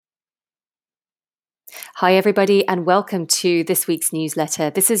Hi, everybody, and welcome to this week's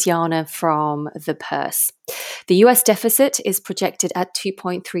newsletter. This is Jana from The Purse. The US deficit is projected at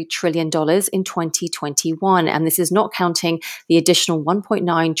 $2.3 trillion in 2021, and this is not counting the additional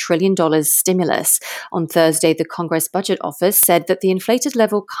 $1.9 trillion stimulus. On Thursday, the Congress Budget Office said that the inflated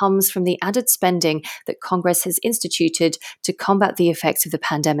level comes from the added spending that Congress has instituted to combat the effects of the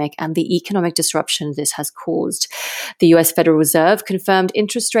pandemic and the economic disruption this has caused. The US Federal Reserve confirmed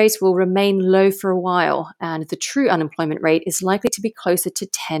interest rates will remain low for a while, and the true unemployment rate is likely to be closer to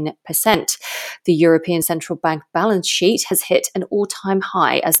 10%. The European Central Bank balance sheet has hit an all-time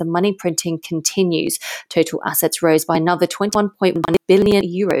high as the money printing continues. Total assets rose by another 21.1 billion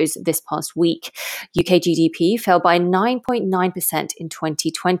euros this past week. UK GDP fell by 9.9% in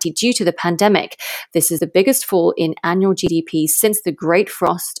 2020 due to the pandemic. This is the biggest fall in annual GDP since the Great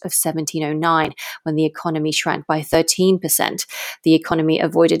Frost of 1709, when the economy shrank by 13%. The economy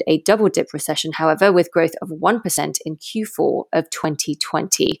avoided a double-dip recession, however, with growth of 1% in Q4 of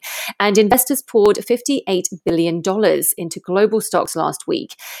 2020. And investors poured $58 billion into global stocks last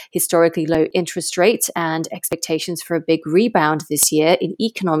week. Historically low interest rates and expectations for a big rebound this year in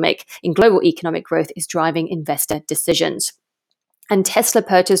global economic growth is driving investor decisions. And Tesla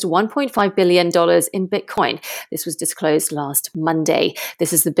purchased $1.5 billion in Bitcoin. This was disclosed last Monday.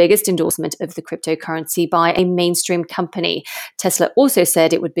 This is the biggest endorsement of the cryptocurrency by a mainstream company. Tesla also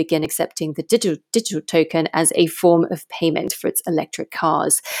said it would begin accepting the digital token as a form of payment for its electric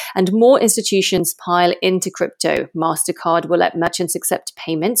cars. And more institutions pile into crypto. MasterCard will let merchants accept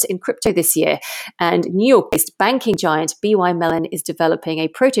payments in crypto this year. And New York-based banking giant BY Mellon is developing a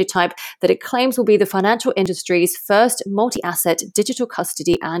prototype that it claims will be the financial industry's first multi-asset digital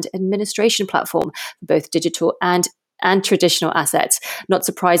custody and administration platform for both digital and traditional assets. Not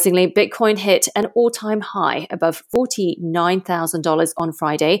surprisingly, Bitcoin hit an all-time high above $49,000 on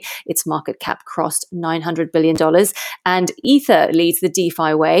Friday. Its market cap crossed $900 billion. And Ether leads the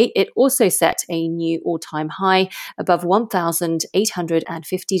DeFi way. It also set a new all-time high above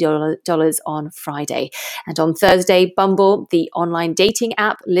 $1,850 on Friday. And on Thursday, Bumble, the online dating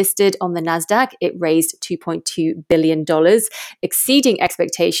app listed on the Nasdaq, it raised $2.2 billion, exceeding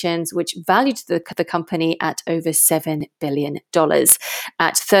expectations, which valued the company at over $7 billion.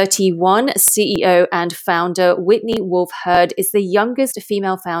 At 31, CEO and founder Whitney Wolfe Herd is the youngest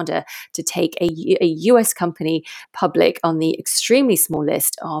female founder to take a US company public on the extremely small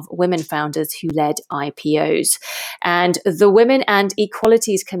list of women founders who led IPOs. And the Women and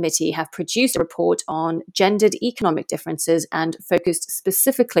Equalities Committee have produced a report on gendered economic differences and focused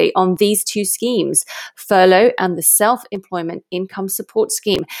specifically on these two schemes, furlough and the self-employment income support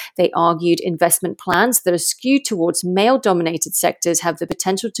scheme. They argued investment plans that are skewed towards male-dominated sectors have the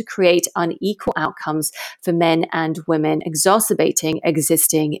potential to create unequal outcomes for men and women, exacerbating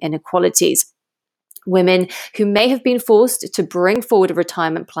existing inequalities. Women who may have been forced to bring forward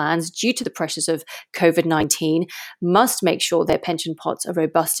retirement plans due to the pressures of COVID-19 must make sure their pension pots are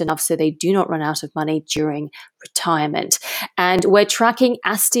robust enough so they do not run out of money during retirement. And we're tracking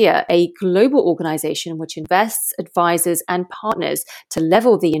Astia, a global organization which invests, advises, and partners to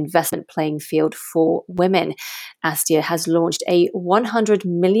level the investment playing field for women. Astia has launched a $100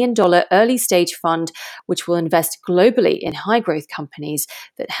 million early stage fund which will invest globally in high growth companies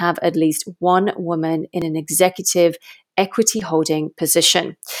that have at least one woman in an executive equity holding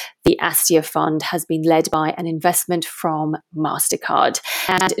position. The Astia Fund has been led by an investment from MasterCard.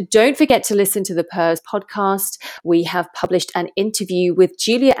 And don't forget to listen to the Purse podcast. We have published an interview with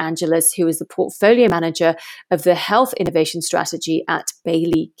Julia Angelis, who is the portfolio manager of the Health Innovation Strategy at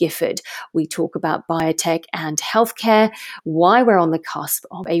Baillie Gifford. We talk about biotech and healthcare, why we're on the cusp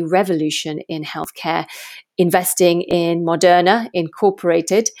of a revolution in healthcare, investing in Moderna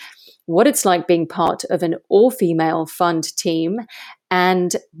Incorporated, what it's like being part of an all-female fund team,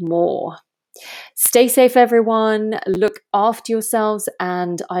 and more. Stay safe, everyone. Look after yourselves,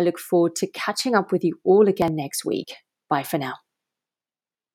 and I look forward to catching up with you all again next week. Bye for now.